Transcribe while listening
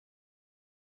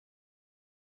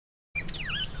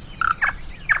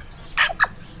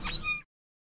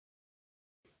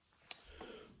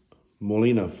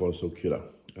Molina Whaasokura.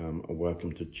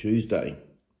 Welcome to Tuesday,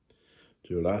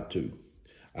 Te Ratu.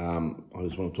 I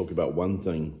just want to talk about one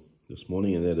thing this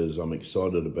morning, and that is I'm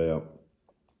excited about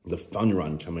the fun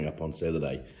run coming up on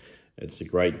Saturday. It's a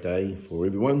great day for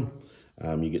everyone.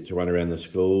 You get to run around the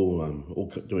school,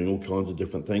 doing all kinds of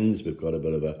different things. We've got a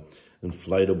bit of an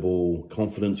inflatable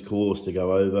confidence course to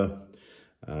go over.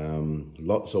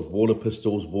 Lots of water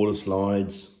pistols, water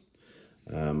slides,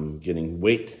 getting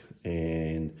wet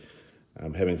and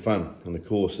having fun. And of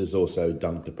course there's also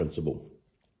Dunk the Principal,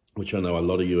 which I know a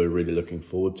lot of you are really looking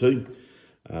forward to.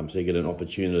 So you get an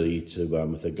opportunity to,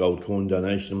 with a gold coin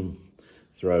donation,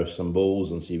 throw some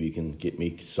balls and see if you can get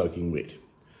me soaking wet.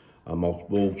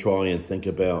 We'll try and think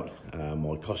about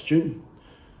my costume.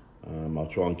 I'll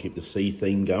try and keep the sea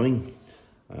theme going.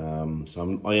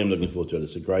 So I am looking forward to it.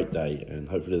 It's a great day, and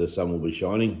hopefully the sun will be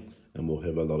shining and we'll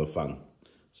have a lot of fun.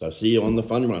 So see you on the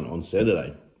fun run on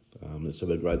Saturday. Let's have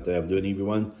a great day of doing,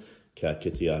 everyone. Kia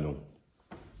kite anō.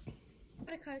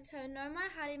 Ora koutou, no mai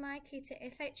haere mai ki te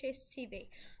FHS TV,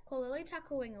 ko Lili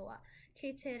Takawingawa,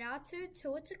 ki te ratu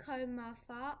tuatakau mā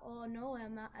whā o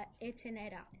Noema e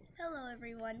tēnei rā. Hello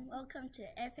everyone, welcome to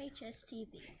FHS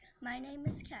TV. My name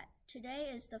is Kat. Today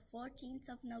is the 14th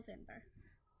of November.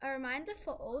 A reminder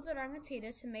for all the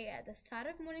rangatira to meet at the start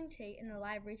of morning tea in the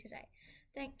library today.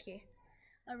 Thank you.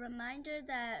 A reminder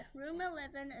that room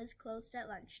 11 is closed at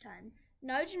lunchtime.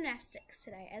 No gymnastics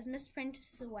today as Miss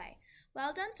Prentice is away.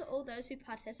 Well done to all those who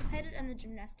participated in the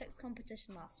gymnastics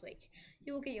competition last week.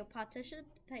 You will get your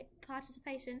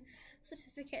participation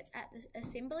certificates at the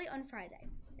assembly on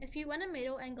Friday. If you won a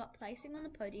medal and got placing on the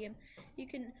podium,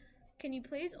 can you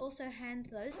please also hand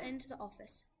those in to the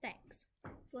office? Thanks.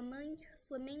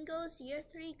 Flamingo's Year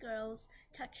 3 Girls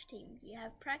Touch Team. You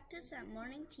have practice at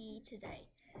morning tea today.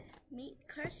 Meet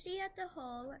Kirsty at the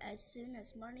hall as soon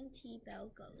as morning tea bell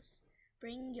goes.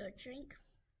 Bring your drink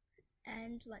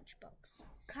and lunchbox.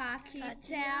 Ka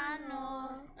kite anō.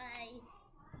 Bye.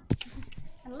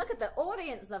 And look at the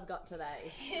audience they've got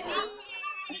today. Hey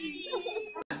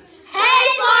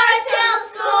Forest Hill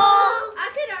School!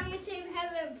 Akaranga team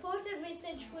have an important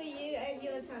message for you and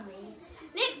your tummies.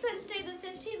 Next Wednesday, the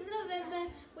 15th of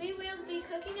November, we will be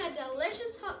cooking a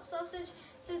delicious hot sausage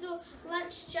sizzle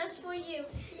lunch just for you.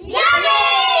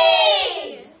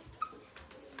 Yummy!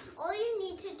 All you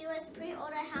need to do is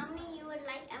pre-order how many you would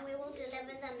like, and we will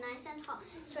deliver them nice and hot,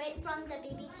 straight from the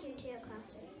BBQ to your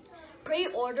classroom.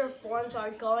 Pre-order forms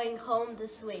are going home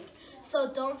this week, so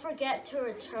don't forget to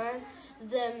return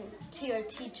them to your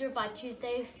teacher by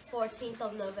Tuesday, 14th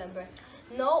of November.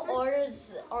 No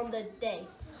orders on the day.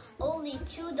 Only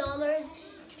 $2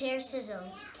 per sizzle.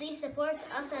 Please support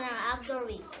us in our outdoor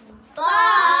week.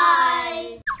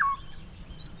 Bye!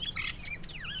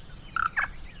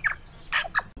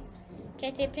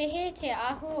 Kei te pehe te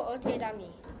aho o te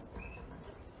rangi.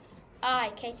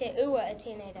 Ai, kei te ua e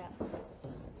tēnei rā.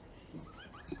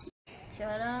 Kia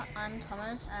ora, I'm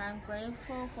Thomas and I'm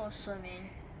grateful for swimming.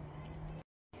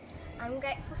 I'm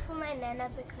grateful for my nana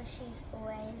because she's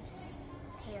always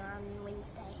here on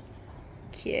Wednesday.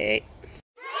 Cute.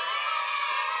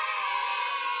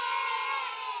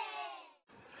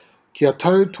 Kia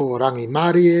tau tō rangi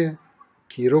Mārie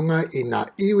ki runga i ngā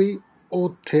iwi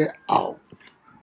o te ao.